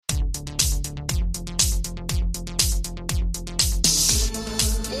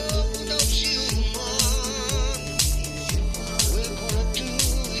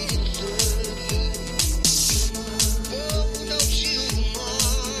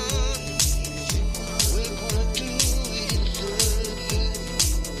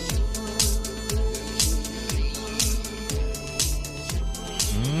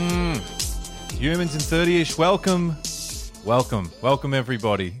Humans in 30ish, welcome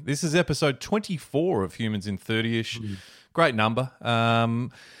everybody. This is episode 24 of Humans in 30ish. Great number.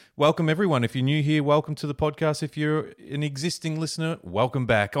 Welcome everyone. If you're new here, welcome to the podcast. If you're an existing listener, welcome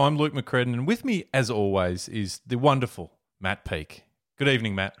back. I'm Luke McCredden, and with me, as always, is the wonderful Matt Peake. Good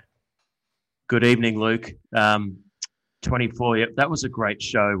evening, Matt. Good evening, Luke. 24, yep, that was a great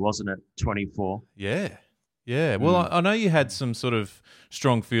show, wasn't it? 24. Yeah. Well, I know you had some sort of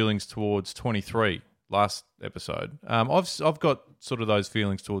strong feelings towards 23 last episode. I've got sort of those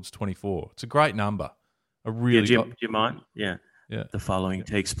feelings towards 24. It's a great number. Do you mind? Yeah. The following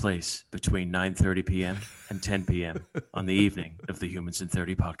takes place between 9:30 p.m. and 10 p.m. on the evening of the Humans in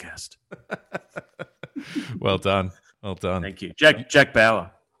 30 podcast. Well done. Thank you. Jack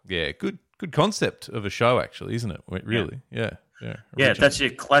Bauer. Yeah, good concept of a show, actually, isn't it? Really? Yeah. Yeah, that's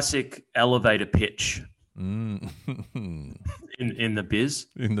your classic elevator pitch. In the biz.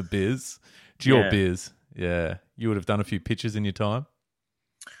 In the biz. It's your biz. Yeah. You would have done a few pitches in your time?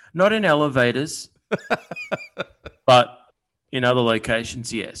 Not in elevators, but in other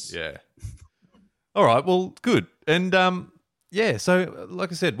locations, yes. Yeah. All right. Well, good. And so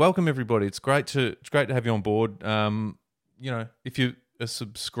like I said, welcome everybody. It's great to have you on board. If you're a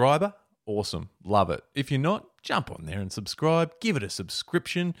subscriber, awesome. Love it. If you're not, jump on there and subscribe. Give it a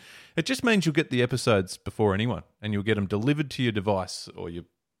subscription. It just means you'll get the episodes before anyone, and you'll get them delivered to your device or your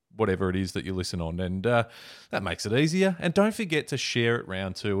whatever it is that you listen on, and that makes it easier. And don't forget to share it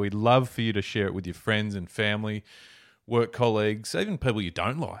round too. We'd love for you to share it with your friends and family, work colleagues, even people you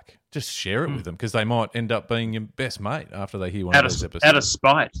don't like. Just share it with them, because they might end up being your best mate after they hear one of those episodes. Out of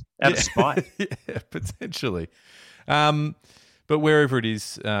spite. Yeah, potentially. But wherever it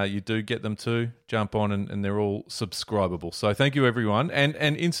is you do get them to, jump on and they're all subscribable. So thank you, everyone. And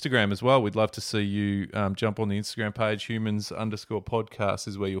Instagram as well. We'd love to see you jump on the Instagram page. Humans_podcast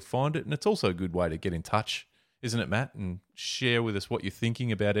is where you'll find it. And it's also a good way to get in touch, isn't it, Matt? And share with us what you're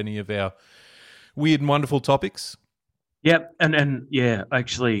thinking about any of our weird and wonderful topics. Yep. And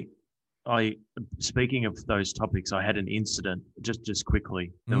actually, speaking of those topics, I had an incident just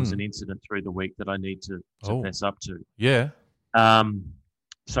quickly. There was an incident through the week that I need to fess up to. Yeah.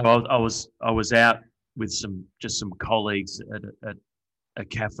 So I was out with some colleagues at a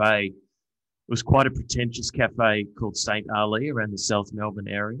cafe. It was quite a pretentious cafe called St. Ali around the South Melbourne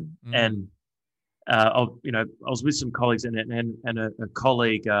area, and I was with some colleagues and a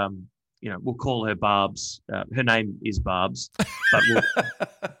colleague. We'll call her Barbs. Her name is Barbs,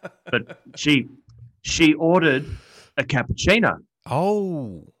 but she ordered a cappuccino.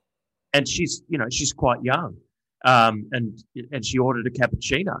 Oh, and she's quite young. And she ordered a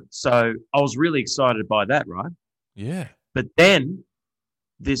cappuccino. So I was really excited by that, right? Yeah. But then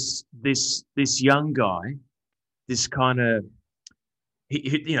this young guy, this kind of,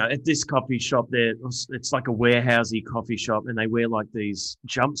 at this coffee shop there, it's like a warehousey coffee shop, and they wear like these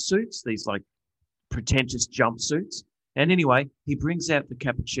jumpsuits, these like pretentious jumpsuits. And anyway, he brings out the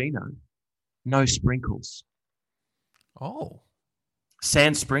cappuccino, no sprinkles. Oh.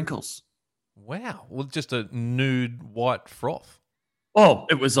 Sand sprinkles. Wow. Well, just a nude white froth. Oh,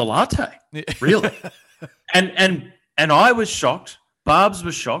 it was a latte. Really. And I was shocked. Barbs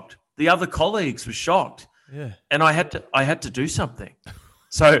was shocked. The other colleagues were shocked. Yeah. And I had to do something.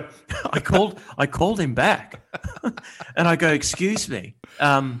 So I called him back. And I go, "Excuse me."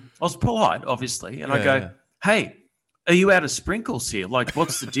 I was polite, obviously. And I go, "Hey, are you out of sprinkles here? Like,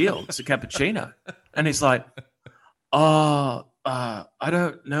 what's the deal? It's a cappuccino." And he's like, "I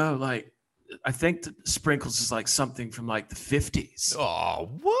don't know. Like, I think that sprinkles is like something from like the 50s. Oh,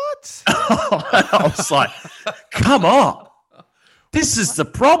 what? I was like, come on. This is the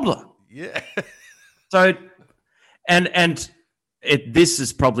problem. Yeah. So, this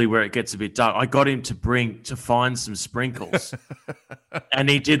is probably where it gets a bit dark. I got him to find some sprinkles, and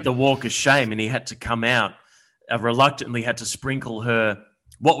he did the walk of shame, and he had to come out, reluctantly had to sprinkle her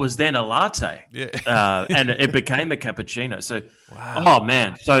what was then a latte, and it became a cappuccino. So, wow. Oh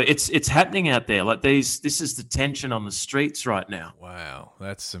man, so it's happening out there. Like this is the tension on the streets right now. Wow,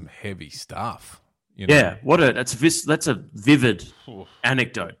 that's some heavy stuff. Yeah, that's a vivid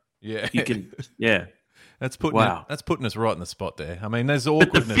anecdote. Yeah, you can. That's putting us right in the spot there. I mean, there's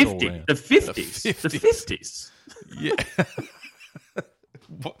awkwardness all around. The 50s. Yeah.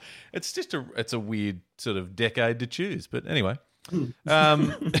 It's just it's a weird sort of decade to choose, but anyway.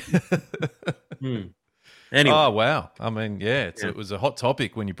 Anyway. Oh wow! I mean, it was a hot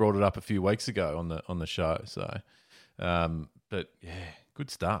topic when you brought it up a few weeks ago on the show. So, but yeah, good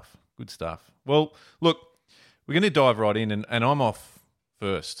stuff. Well, look, we're going to dive right in, and I'm off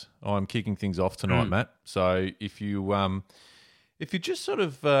first. I'm kicking things off tonight, Matt. So if you just sort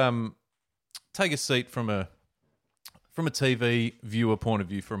of take a seat from a TV viewer point of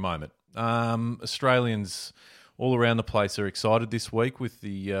view for a moment. Australians all around the place are excited this week with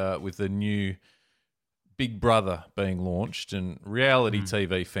the new Big Brother being launched, and reality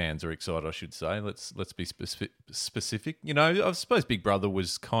TV fans are excited, I should say. Let's be specific. You know, I suppose Big Brother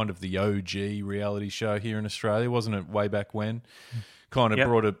was kind of the OG reality show here in Australia, wasn't it? Way back when, kind of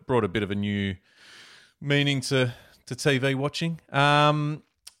brought a bit of a new meaning to TV watching.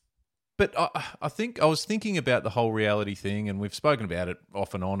 But I think I was thinking about the whole reality thing, and we've spoken about it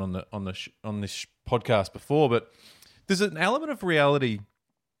off and on this podcast before. But there's an element of reality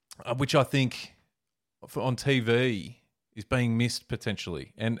which I think on TV is being missed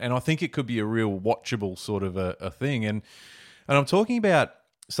potentially, and I think it could be a real watchable sort of a thing. And I'm talking about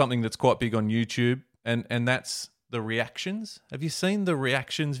something that's quite big on YouTube, and that's the reactions. Have you seen the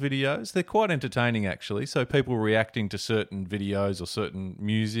reactions videos? They're quite entertaining, actually. So people reacting to certain videos or certain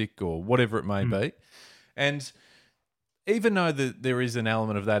music or whatever it may be. And even though there is an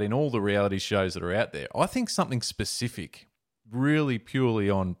element of that in all the reality shows that are out there, I think something specific, really purely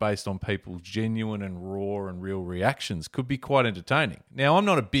based on people's genuine and raw and real reactions, could be quite entertaining. Now, I'm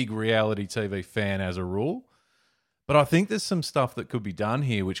not a big reality TV fan as a rule, but I think there's some stuff that could be done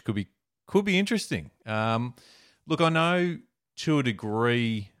here which could be interesting. Look, I know to a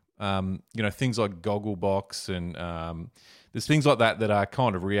degree, things like Gogglebox and there's things like that are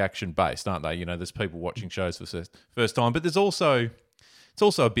kind of reaction based, aren't they? You know, there's people watching shows for the first time, but it's also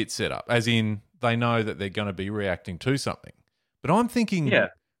a bit set up, as in they know that they're going to be reacting to something. But I'm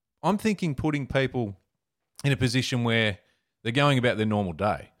thinking putting people in a position where they're going about their normal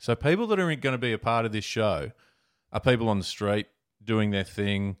day. So people that are going to be a part of this show are people on the street doing their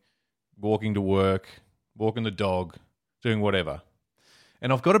thing, walking to work, walking the dog, doing whatever.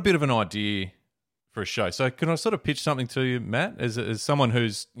 And I've got a bit of an idea for a show. So can I sort of pitch something to you, Matt, as someone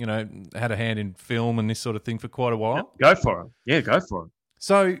who's, had a hand in film and this sort of thing for quite a while? Go for it. Yeah, go for it.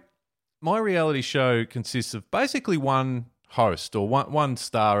 So my reality show consists of basically one host or one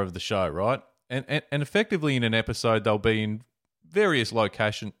star of the show, right? And effectively in an episode, they'll be in various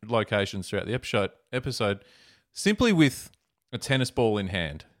locations throughout the episode simply with a tennis ball in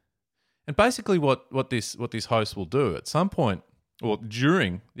hand. And basically what this host will do at some point or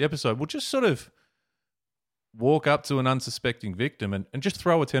during the episode will just sort of walk up to an unsuspecting victim and just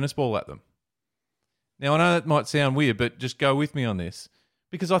throw a tennis ball at them. Now, I know that might sound weird, but just go with me on this.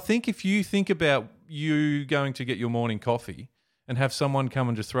 Because I think if you think about you going to get your morning coffee and have someone come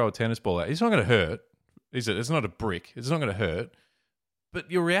and just throw a tennis ball at you, it's not going to hurt, is it? It's not a brick. It's not going to hurt.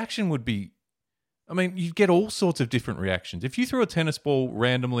 But your reaction would be, you get all sorts of different reactions. If you threw a tennis ball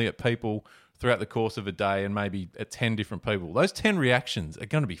randomly at people throughout the course of a day and maybe at 10 different people, those 10 reactions are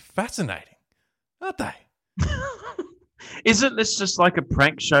going to be fascinating, aren't they? Isn't this just like a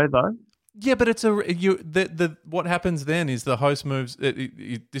prank show, though? Yeah, but it's what happens then is the host moves,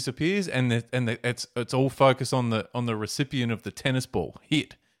 it disappears, and it's all focused on the recipient of the tennis ball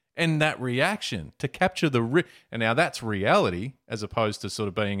hit. And that reaction to capture and now that's reality as opposed to sort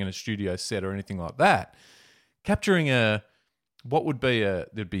of being in a studio set or anything like that. Capturing there'd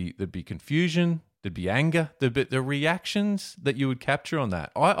be confusion, there'd be anger, there'd be the reactions that you would capture on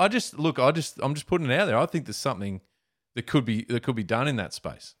that. I'm just putting it out there. I think there's something that could be done in that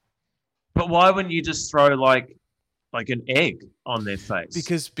space. But why wouldn't you just throw like an egg on their face?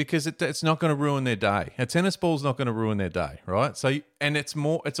 Because it's not going to ruin their day. A tennis ball's not going to ruin their day, right? So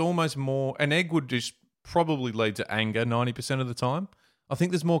it's almost more. An egg would just probably lead to anger 90% of the time. I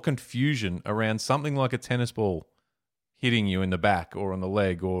think there's more confusion around something like a tennis ball hitting you in the back or on the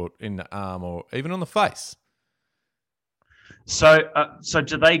leg or in the arm or even on the face. So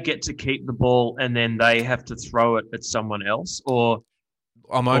do they get to keep the ball and then they have to throw it at someone else, or?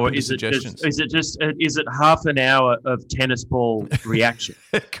 I'm open to suggestions. Is it half an hour of tennis ball reaction?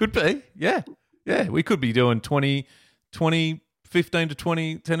 It could be, yeah. Yeah, we could be doing 15 to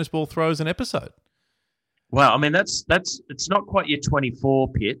 20 tennis ball throws an episode. Wow, that's it's not quite your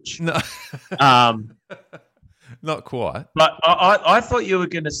 24 pitch. No. Not quite. But I thought you were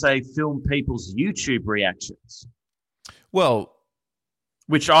going to say film people's YouTube reactions. Well,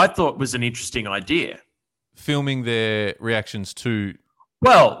 which I thought was an interesting idea. Filming their reactions to...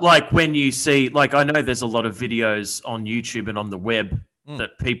 Well, like when you see, I know there's a lot of videos on YouTube and on the web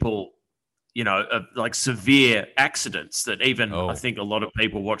that people, like severe accidents that even I think a lot of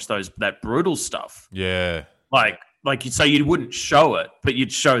people watch that brutal stuff. Yeah. So you wouldn't show it, but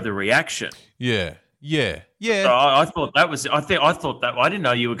you'd show the reaction. Yeah. Yeah. Yeah. So I thought that was, I didn't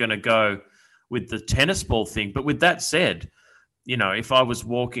know you were going to go with the tennis ball thing. But with that said, if I was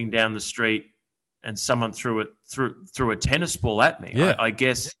walking down the street and someone threw a tennis ball at me, I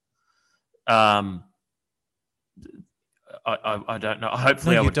guess I don't know.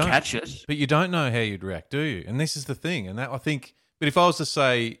 Hopefully, I would catch it. But you don't know how you'd react, do you? And this is the thing. And that I think. But if you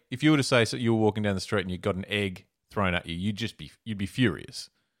were to say so you were walking down the street and you got an egg thrown at you, you'd be furious,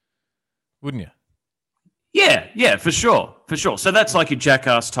 wouldn't you? Yeah, for sure. So that's like a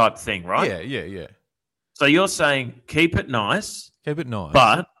jackass type thing, right? Yeah. So you're saying keep it nice,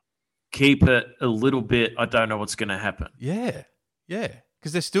 but keep it a little bit. I don't know what's going to happen. Yeah,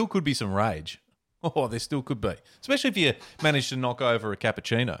 because there still could be some rage. Oh, there still could be, especially if you manage to knock over a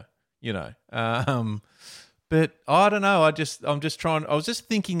cappuccino, you know. But I don't know. I was just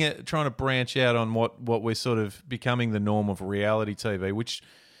thinking trying to branch out on what we're sort of becoming the norm of reality TV, which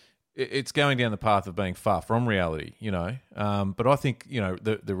it's going down the path of being far from reality, you know. But I think, you know,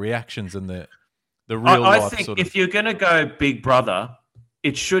 the reactions and the real life. I think if you're going to go Big Brother,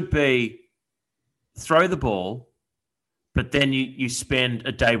 it should be throw the ball, but then you spend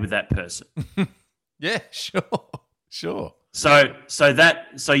a day with that person. Yeah, sure. So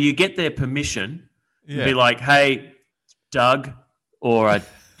you get their permission to be like, hey, Doug or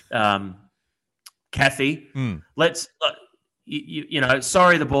Kathy, let's you know,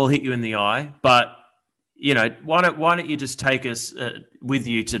 sorry the ball hit you in the eye, but you know, why don't you just take us with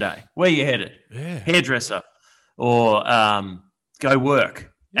you today? Where you headed? Yeah. Hairdresser or go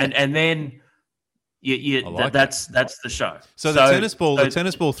work, and then. That's the show. So the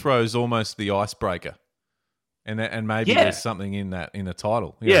tennis ball throws almost the icebreaker, and maybe there's something in the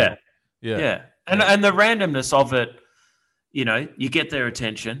title. Yeah. And the randomness of it, you know, you get their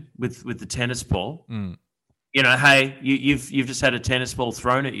attention with the tennis ball. You know, hey, you've just had a tennis ball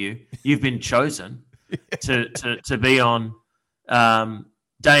thrown at you. You've been chosen to be on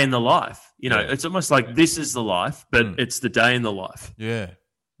Day in the Life. You know, it's almost like this is the life, but it's the day in the life. Yeah.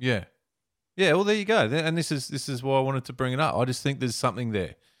 Yeah, well, there you go. And this is why I wanted to bring it up. I just think there's something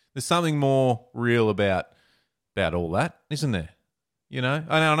there. There's something more real about all that, isn't there? You know,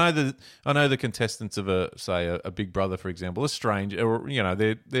 I know the contestants of a Big Brother, for example, are strange, or you know,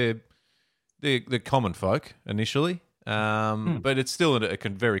 they're common folk initially, but it's still a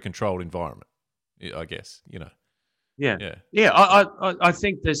very controlled environment, I guess. You know. Yeah. I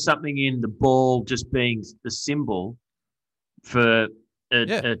think there's something in the ball just being the symbol for.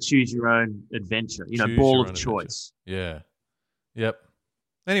 A choose your own adventure, you know, ball of choice. Yeah. Yep.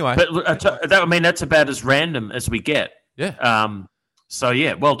 Anyway, but that's about as random as we get. Yeah. So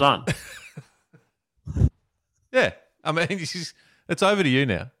yeah, well done. Yeah. I mean, it's over to you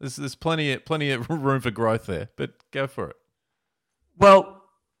now. There's plenty of room for growth there, but go for it. Well,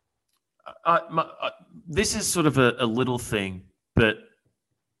 this is sort of a little thing, but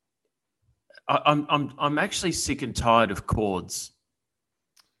I'm actually sick and tired of chords.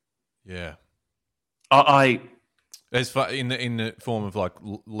 Yeah, as far in the form of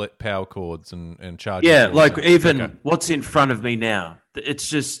like power chords and charging. Yeah, like even what's in front of me now. It's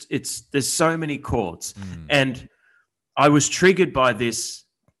there's so many chords, and I was triggered by this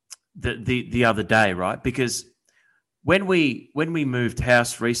the other day, right? Because when we moved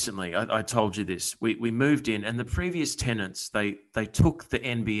house recently, I told you this. We moved in, and the previous tenants they took the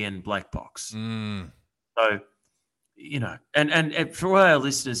NBN black box. So. You know, and for all our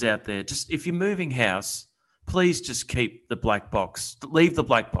listeners out there, just if you're moving house, please just keep the black box. Leave the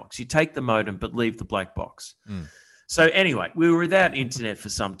black box. You take the modem, but leave the black box. So anyway, we were without internet for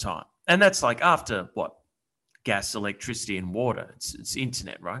some time. And that's like after what? Gas, electricity, and water. It's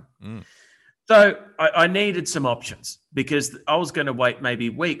internet, right? So I needed some options because I was going to wait maybe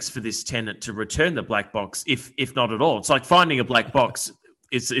weeks for this tenant to return the black box, if not at all. It's like finding a black box.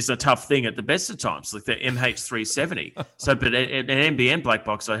 It's a tough thing at the best of times, like the MH370. So, but an NBN black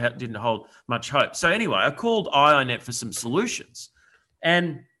box, I didn't hold much hope. So anyway, I called IONET for some solutions.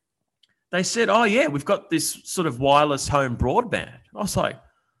 And they said, oh, yeah, we've got this sort of wireless home broadband. I was like,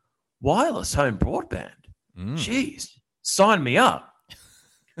 wireless home broadband? Jeez, sign me up.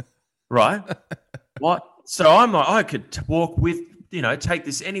 Right? What? So I'm like, I could walk with, you know, take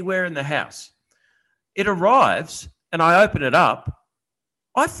this anywhere in the house. It arrives and I open it up.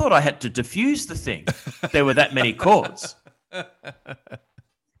 I thought I had to defuse the thing. There were that many cords. It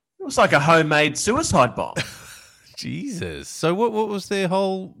was like a homemade suicide bomb. Jesus. So what was their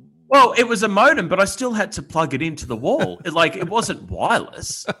whole... Well, it was a modem, but I still had to plug it into the wall. It wasn't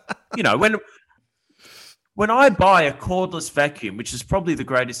wireless. You know, when I buy a cordless vacuum, which is probably the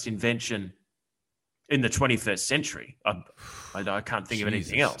greatest invention in the 21st century, I can't think of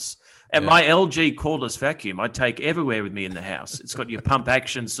anything else. And my LG cordless vacuum, I take everywhere with me in the house. It's got your pump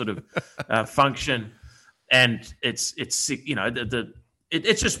action sort of function, and it's you know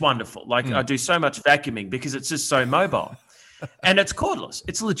it's just wonderful. Like I do so much vacuuming because it's just so mobile. And it's cordless.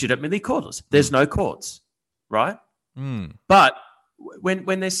 It's legitimately cordless. There's no cords, right? Mm. But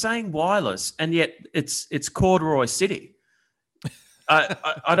when they're saying wireless and yet it's Corduroy City,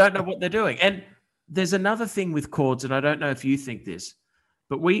 I don't know what they're doing. And there's another thing with cords, and I don't know if you think this,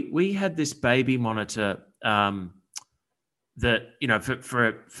 but we had this baby monitor that, you know,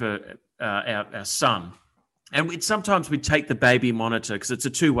 for our son, and sometimes we'd take the baby monitor because it's a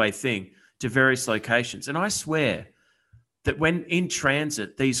two-way thing to various locations. And I swear that when in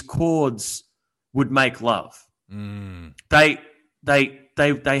transit, these cords would make love. Mm. They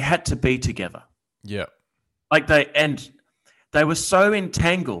had to be together. Yeah. Like they were so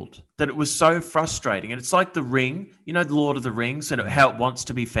entangled that it was so frustrating. And it's like the Ring, you know, the Lord of the Rings and how it wants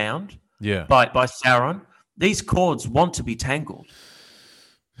to be found. Yeah. By Sauron. These cords want to be tangled.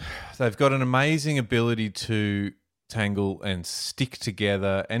 They've got an amazing ability to tangle and stick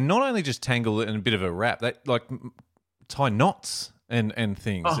together, and not only just tangle it in a bit of a wrap, they like tie knots and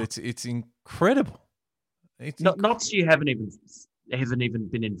things. Oh. It's incredible. Knots you haven't even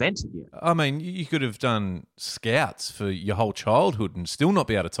been invented yet. I mean, you could have done scouts for your whole childhood and still not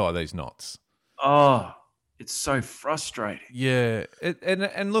be able to tie these knots. Oh, it's so frustrating. Yeah,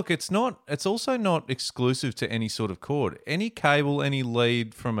 and look, it's also not exclusive to any sort of cord. Any cable, any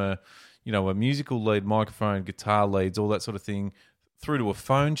lead from a musical lead, microphone, guitar leads, all that sort of thing, through to a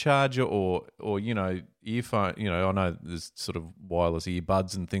phone charger or earphone. I know there's sort of wireless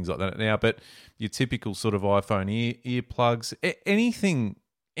earbuds and things like that now, but your typical sort of iPhone earplugs,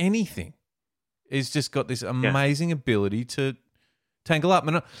 anything is just got this amazing ability to tangle up.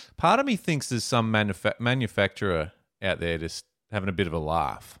 And part of me thinks there's some manufacturer out there just having a bit of a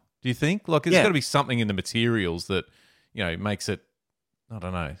laugh. Do you think? Like, there's got to be something in the materials that, makes it, I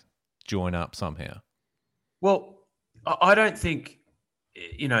don't know, join up somehow. Well, I don't think,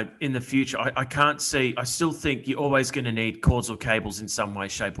 in the future, I can't see, I still think you're always going to need cords or cables in some way,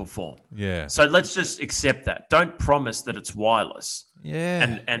 shape or form. Yeah. So let's just accept that. Don't promise that it's wireless.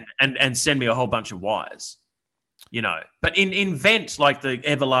 Yeah. And send me a whole bunch of wires. But invent like the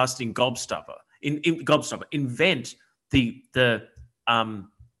everlasting gobstopper. Gobstopper. Invent the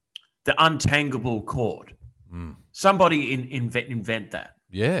untangable cord. Mm. Somebody invent that.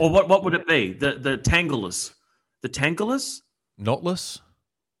 Yeah. Or what would it be? The tangleless. The tangleless? Knotless.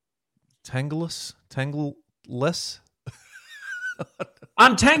 Tangleless. Tangleless.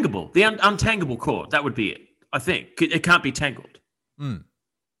 Untangable. The untangable cord. That would be it. I think it can't be tangled. Mm.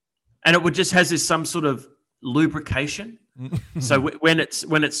 And it would just has this some sort of lubrication. So when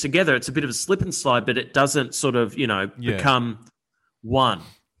it's together, it's a bit of a slip and slide, but it doesn't sort of become one.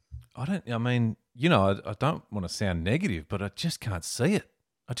 I don't want to sound negative, but I just can't see it.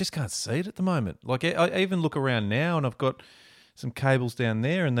 I just can't see it at the moment. Like, I even look around now and I've got some cables down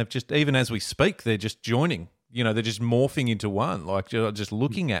there, and they've just, even as we speak, they're just joining. They're just morphing into one, like just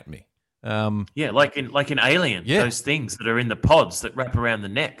looking at me. Like in Alien, those things that are in the pods that wrap around the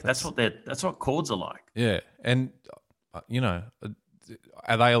neck. That's what cords are like. Yeah, and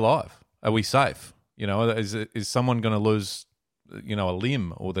are they alive? Are we safe? Is someone going to lose, a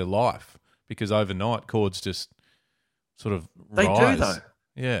limb or their life because overnight cords just sort of rise? They do though.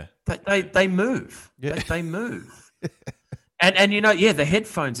 Yeah, they move. Yeah. They move. And the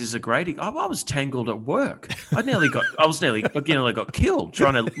headphones is a great. I was tangled at work. I nearly got killed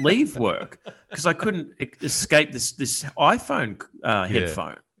trying to leave work because I couldn't escape this iPhone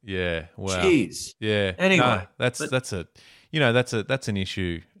headphone. Yeah. Wow. Jeez. Yeah. Anyway, that's an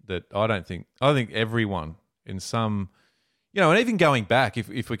issue that I think everyone in some, and even going back,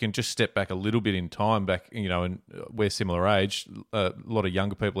 if we can just step back a little bit in time, back, and we're similar age, a lot of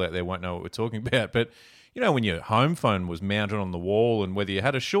younger people out there won't know what we're talking about, but. When your home phone was mounted on the wall and whether you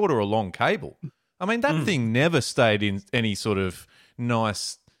had a short or a long cable, I mean, that thing never stayed in any sort of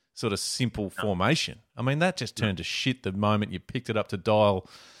nice, sort of simple formation. I mean, that just turned to shit the moment you picked it up to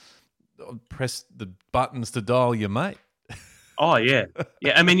press the buttons to dial your mate. Oh, yeah.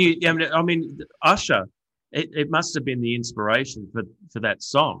 Yeah, I mean, Usher, it must have been the inspiration for that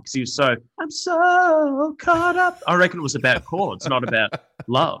song because he was I'm so caught up. I reckon it was about chords, not about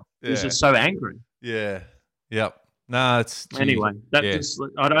love. He was just so angry. Yeah. Yep. No, it's anyway.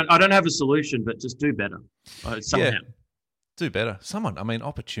 I don't have a solution, but just do better somehow. Yeah, do better.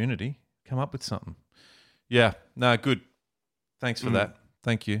 Opportunity. Come up with something. Yeah. No, good. Thanks for that.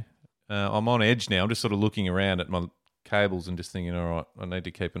 Thank you. I'm on edge now. I'm just sort of looking around at my cables and just thinking, all right, I need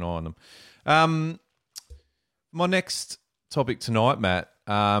to keep an eye on them. My next topic tonight, Matt.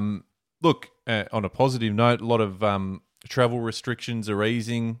 Look, on a positive note, a lot of travel restrictions are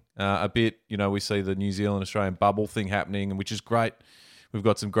easing a bit. We see the New Zealand Australian bubble thing happening, which is great. We've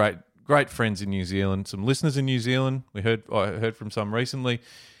got some great great friends in New Zealand, some listeners in New Zealand. I heard from some recently.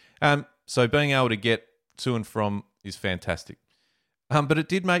 So being able to get to and from is fantastic. But it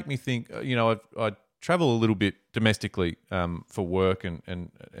did make me think, I travel a little bit domestically for work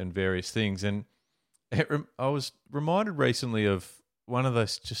and various things. And I was reminded recently of one of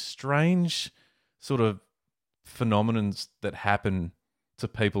those just strange sort of phenomenons that happen to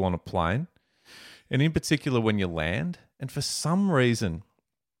people on a plane. And in particular, when you land. And for some reason,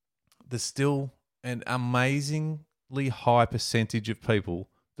 there's still an amazingly high percentage of people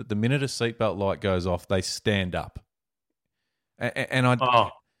that the minute a seatbelt light goes off, they stand up. And I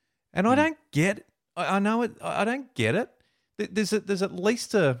don't get it. I know it. I don't get it. There's at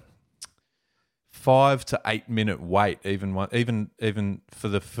least a 5 to 8 minute wait, even for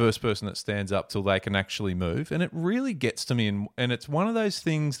the first person that stands up till they can actually move, and it really gets to me. And it's one of those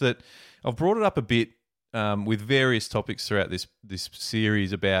things that I've brought it up a bit with various topics throughout this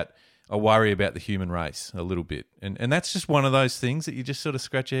series about. I worry about the human race a little bit, and that's just one of those things that you just sort of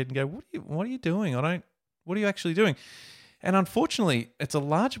scratch your head and go, what are you doing? What are you actually doing? And unfortunately, it's a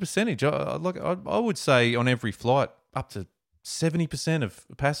larger percentage. I would say on every flight, up to 70% of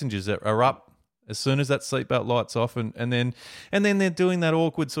passengers are up as soon as that seatbelt light's off, and then they're doing that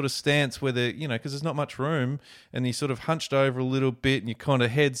awkward sort of stance where they're, because there's not much room, and you're sort of hunched over a little bit, and your kind of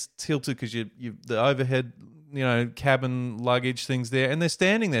head's tilted because you the overhead, cabin luggage things there, and they're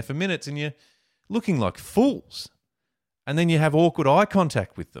standing there for minutes, and you're looking like fools, and then you have awkward eye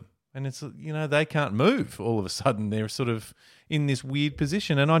contact with them. And it's, they can't move. All of a sudden, they're sort of in this weird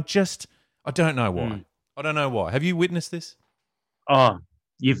position. And I don't know why. I don't know why. Have you witnessed this? Oh,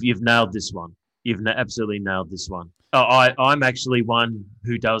 you've nailed this one. You've absolutely nailed this one. I'm actually one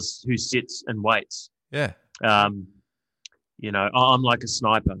who sits and waits. Yeah. I'm like a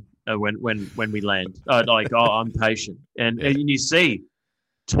sniper when we land. I'm patient. And you see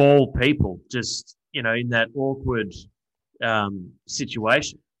tall people just, in that awkward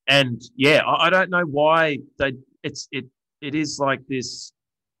situation. And I don't know why it is like this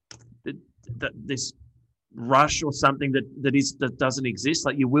rush or something that doesn't exist.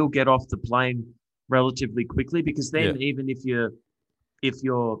 Like, you will get off the plane relatively quickly, because then even if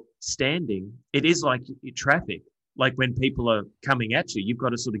you're standing, it is like traffic. Like when people are coming at you, you've got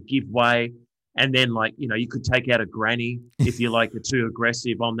to sort of give way, and then you could take out a granny if you're are too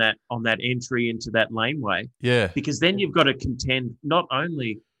aggressive on that entry into that laneway. Yeah, because then you've got to contend not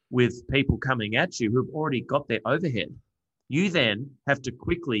only with people coming at you who've already got their overhead. You then have to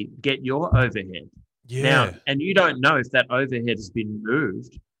quickly get your overhead. Yeah. Now, and you don't know if that overhead has been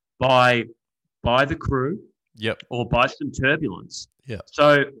moved by the crew. Yep. Or by some turbulence. Yeah.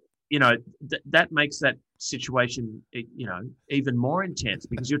 So, that makes that situation, even more intense,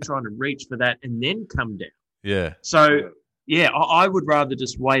 because you're trying to reach for that and then come down. Yeah. So, I would rather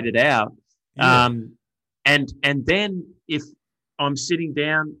just wait it out. Yeah. And then if I'm sitting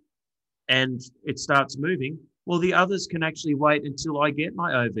down and it starts moving, well, the others can actually wait until I get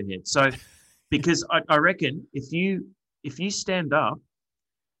my overhead. So, because I reckon if you stand up,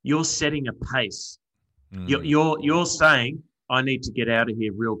 you're setting a pace. You're saying, I need to get out of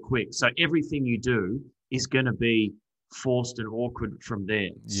here real quick. So everything you do is going to be forced and awkward from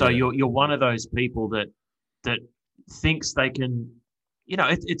there. So you're one of those people that thinks they can,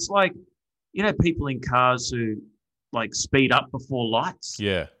 it's like, people in cars who speed up before lights.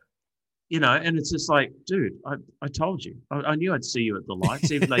 Yeah. And it's just like, dude, I told you. I knew I'd see you at the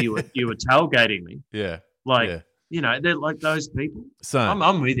lights, even though you were tailgating me. Yeah. They're like those people. So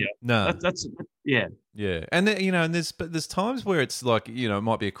I'm with you. No. That's yeah. Yeah. And and there's times where it's like, it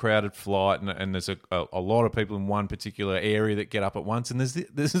might be a crowded flight and there's a lot of people in one particular area that get up at once, and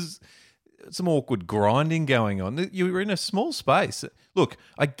there's some awkward grinding going on. You're in a small space. Look,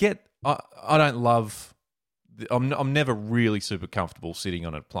 I don't love. I'm never really super comfortable sitting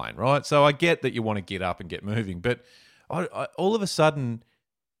on a plane, right? So I get that you want to get up and get moving, but I all of a sudden,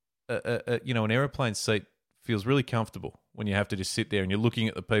 an airplane seat feels really comfortable when you have to just sit there and you're looking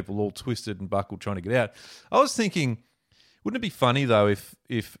at the people all twisted and buckled trying to get out. I was thinking, wouldn't it be funny though if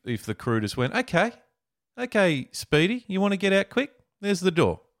the crew just went, okay, Speedy, you want to get out quick? There's the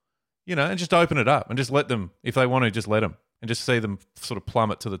door, and just open it up and just let them, if they want to, just let them. And just see them sort of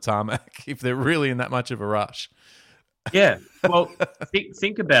plummet to the tarmac if they're really in that much of a rush. Yeah. Well,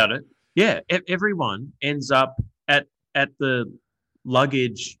 think about it. Yeah. Everyone ends up at the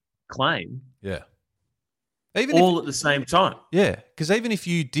luggage claim. Yeah. At the same time. Yeah. Because even if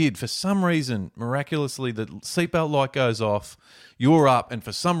you did, for some reason, miraculously, the seatbelt light goes off, you're up, and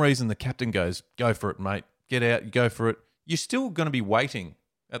for some reason the captain goes, go for it, mate. Get out, you go for it. You're still going to be waiting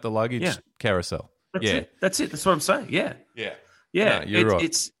at the luggage carousel. That's it. That's what I'm saying. Yeah. Yeah. Yeah. No, you're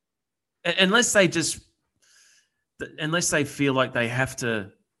right. unless they feel like they have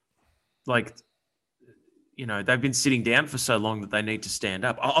to, like, they've been sitting down for so long that they need to stand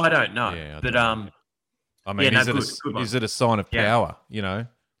up. I don't know. Yeah, but I mean, yeah, is it a sign of power?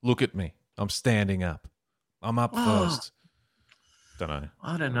 Look at me. I'm standing up. I'm up first. Don't know.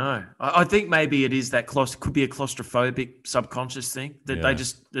 I don't know. I think maybe it is that could be a claustrophobic subconscious thing that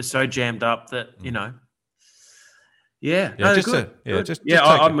they're so jammed up that, Yeah. Yeah, no,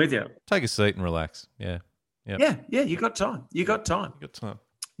 I'm with you. Take a seat and relax. Yeah. Yeah. You got time. Time.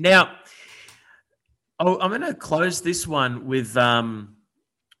 Now, I'm going to close this one with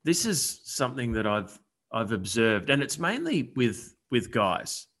this is something that I've observed, and it's mainly with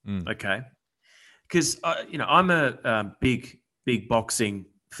guys. Okay, because I'm a big boxing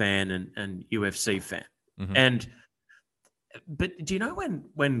fan and UFC fan, but do you know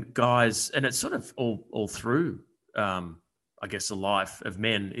when guys, and it's sort of all through, I guess the life of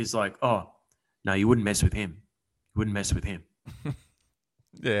men is like, oh no, you wouldn't mess with him. You wouldn't mess with him.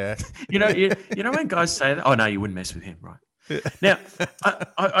 Yeah. you know when guys say that, oh no, you wouldn't mess with him, right? Now,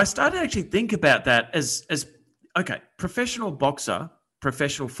 I started to actually think about that as okay, professional boxer,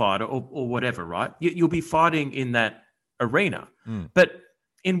 professional fighter, or whatever, right? You'll be fighting in that arena, but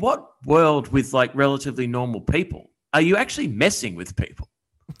in what world with like relatively normal people are you actually messing with people?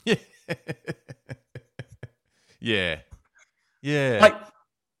 Yeah.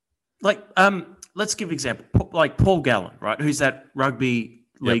 Like let's give an example, like Paul Gallen, right? Who's that rugby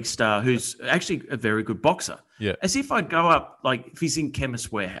league star who's actually a very good boxer. Yeah. As if I'd go up, like if he's in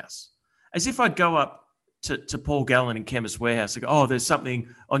Chemist Warehouse, as if I'd go up to Paul Gallen in Chemist Warehouse and go, oh, there's something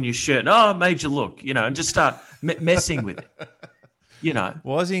on your shirt. Oh, I made you look, and just start messing with it,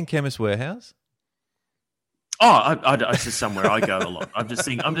 Why is he in Chemist Warehouse? Oh, it's just somewhere I go a lot. I'm just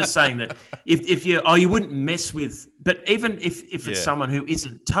saying that if you wouldn't mess with, but even if it's someone who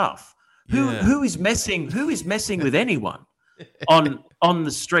isn't tough, who is messing with anyone on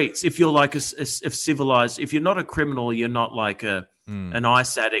the streets? If you're like a civilized, if you're not a criminal, you're not like an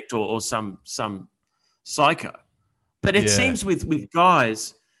ice addict or some psycho. But it seems with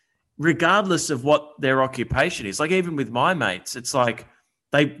guys, regardless of what their occupation is, like even with my mates, it's like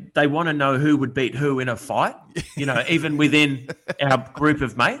they want to know who would beat who in a fight, even within our group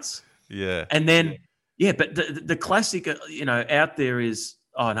of mates. Yeah. And then, but the classic, out there is,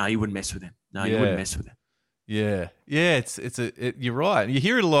 oh, no, you wouldn't mess with him. No, you wouldn't mess with him. Yeah. Yeah. You're right. You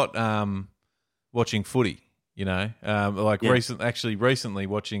hear it a lot watching footy, recently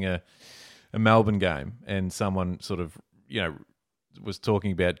watching a Melbourne game, and someone sort of, was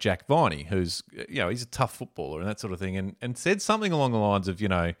talking about Jack Viney, who's, he's a tough footballer and that sort of thing, and said something along the lines of,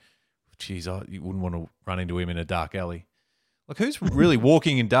 geez, you wouldn't want to run into him in a dark alley. Like, who's really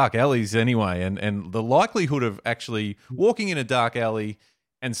walking in dark alleys anyway? And the likelihood of actually walking in a dark alley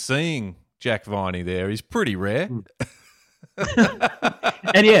and seeing Jack Viney there is pretty rare. And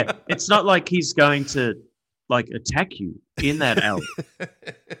it's not like he's going to like attack you in that alley.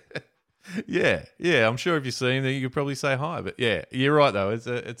 Yeah, I'm sure if you see him, you could probably say hi. But yeah, you're right though.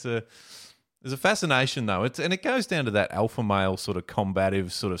 There's a fascination though. And it goes down to that alpha male sort of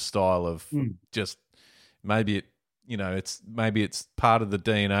combative sort of style of just maybe it's part of the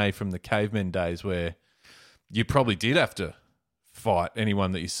DNA from the cavemen days where you probably did have to fight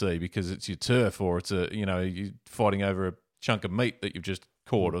anyone that you see because it's your turf, or it's you're fighting over a chunk of meat that you've just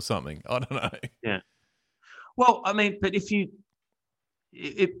caught or something. I don't know. Yeah. Well, I mean, but if you.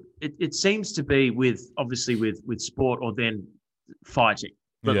 It seems to be with sport or then fighting,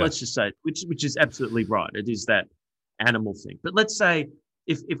 but let's just say which is absolutely right. It is that animal thing. But let's say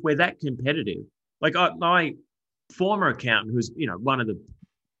if we're that competitive, like my former accountant, who's one of the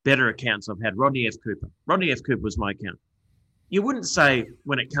better accountants I've had, Rodney F. Cooper. Rodney F. Cooper was my accountant. You wouldn't say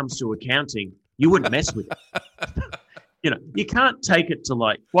when it comes to accounting, you wouldn't mess with it. You can't take it to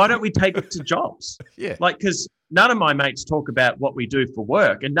like, why don't we take it to jobs? Yeah, like because. None of my mates talk about what we do for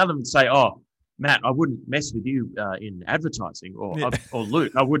work, and none of them say, "Oh, Matt, I wouldn't mess with you in advertising," or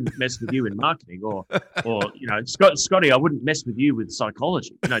Luke, I wouldn't mess with you in marketing, or Scotty, I wouldn't mess with you with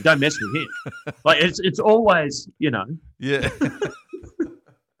psychology. Don't mess with him. Like it's always, Yeah.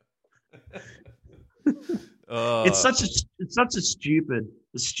 It's such a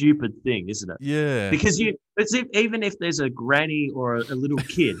stupid thing, isn't it? Yeah. Because even if there's a granny or a little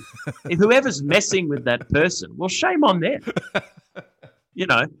kid, if whoever's messing with that person, well, shame on them.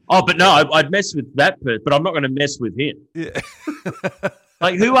 Oh, but no, I'd mess with that person, but I'm not going to mess with him. Yeah.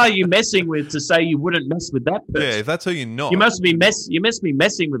 Like, who are you messing with to say you wouldn't mess with that person? Yeah, if that's who you're not. You must be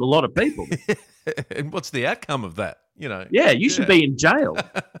messing with a lot of people. And what's the outcome of that? Yeah, you should be in jail.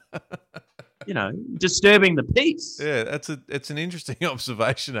 disturbing the peace. Yeah, it's an interesting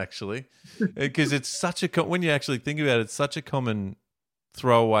observation actually, because it's such a when you actually think about it, it's such a common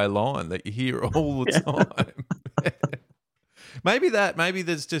throwaway line that you hear all the time. Maybe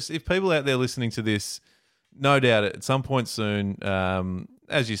there's just, if people out there listening to this, no doubt at some point soon,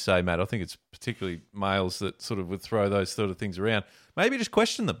 as you say, Matt, I think it's particularly males that sort of would throw those sort of things around. Maybe just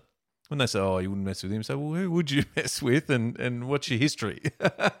question them. When they say, "Oh, you wouldn't mess with him," say, "Well, who would you mess with, and what's your history?"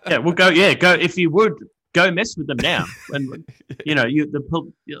 Go if you would go mess with them now, and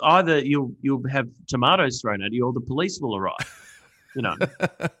either you'll have tomatoes thrown at you, or the police will arrive.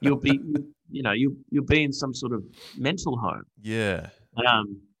 You'll be in some sort of mental home. Yeah.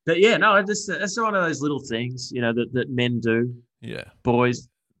 But yeah, no, that's one of those little things, that men do. Yeah. Boys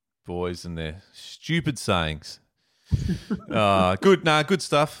and their stupid sayings. Good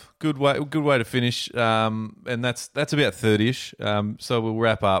stuff. Good way to finish. And that's about 30-ish. So we'll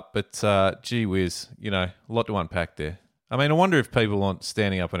wrap up. But gee whiz, a lot to unpack there. I mean, I wonder if people aren't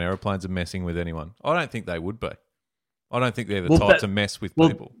standing up on aeroplanes and messing with anyone. I don't think they would be. I don't think they're the type to mess with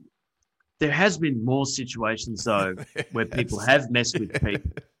people. There has been more situations though where people have messed with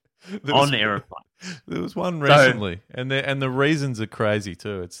people on aeroplanes. There was one recently, and the reasons are crazy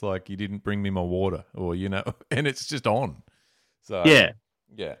too. It's like, you didn't bring me my water, or and it's just on. So yeah.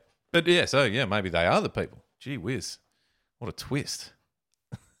 But yeah, so yeah, maybe they are the people. Gee whiz, what a twist.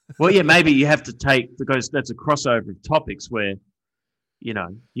 Well, yeah, maybe you have to take, because that's a crossover of topics where, you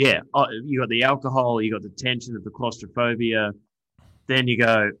got the alcohol, you got the tension of the claustrophobia. Then you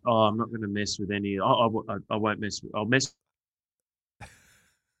go, oh, I'm not going to mess with any. I won't mess with. I'll mess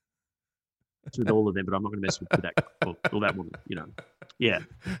with all of them, but I'm not going to mess with that or that woman. Yeah.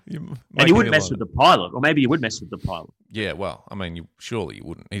 And you wouldn't mess with the pilot, or maybe you would mess with the pilot. Yeah. Well, I mean, surely you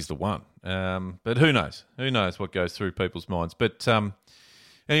wouldn't. He's the one. But who knows? Who knows what goes through people's minds? But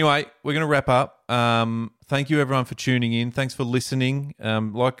anyway, we're going to wrap up. Thank you everyone for tuning in. Thanks for listening.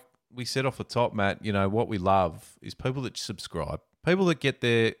 Like we said off the top, Matt, what we love is people that subscribe. People that get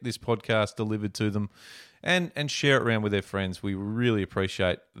this podcast delivered to them and share it around with their friends. We really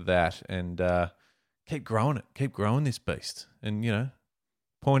appreciate that, and keep growing it. Keep growing this beast, and,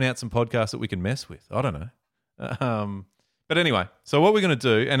 point out some podcasts that we can mess with. I don't know. But anyway, so what we're going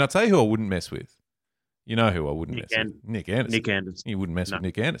to do, and I'll tell you who I wouldn't mess with. You know who I wouldn't mess with? Nick Anderson. Nick Anderson. You wouldn't mess with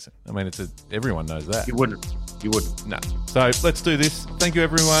Nick Anderson. I mean, everyone knows that. You wouldn't. No. So let's do this. Thank you,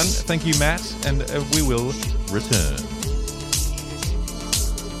 everyone. Thank you, Matt, and we will return.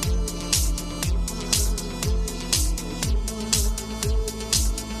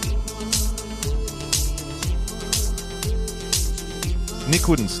 Nick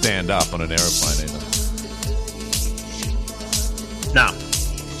wouldn't stand up on an aeroplane either. No.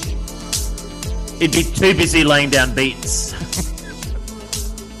 He'd be too busy laying down beats.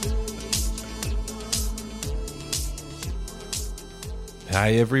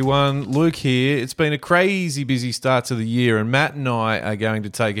 Hey everyone, Luke here. It's been a crazy busy start to the year, and Matt and I are going to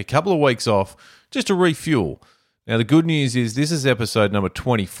take a couple of weeks off just to refuel. Now, the good news is this is episode number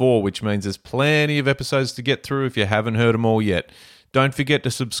 24, which means there's plenty of episodes to get through if you haven't heard them all yet. Don't forget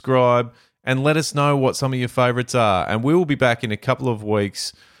to subscribe and let us know what some of your favourites are. And we will be back in a couple of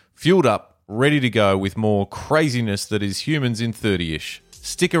weeks, fueled up, ready to go with more craziness that is humans in 30-ish.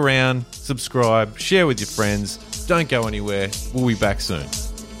 Stick around, subscribe, share with your friends. Don't go anywhere. We'll be back soon.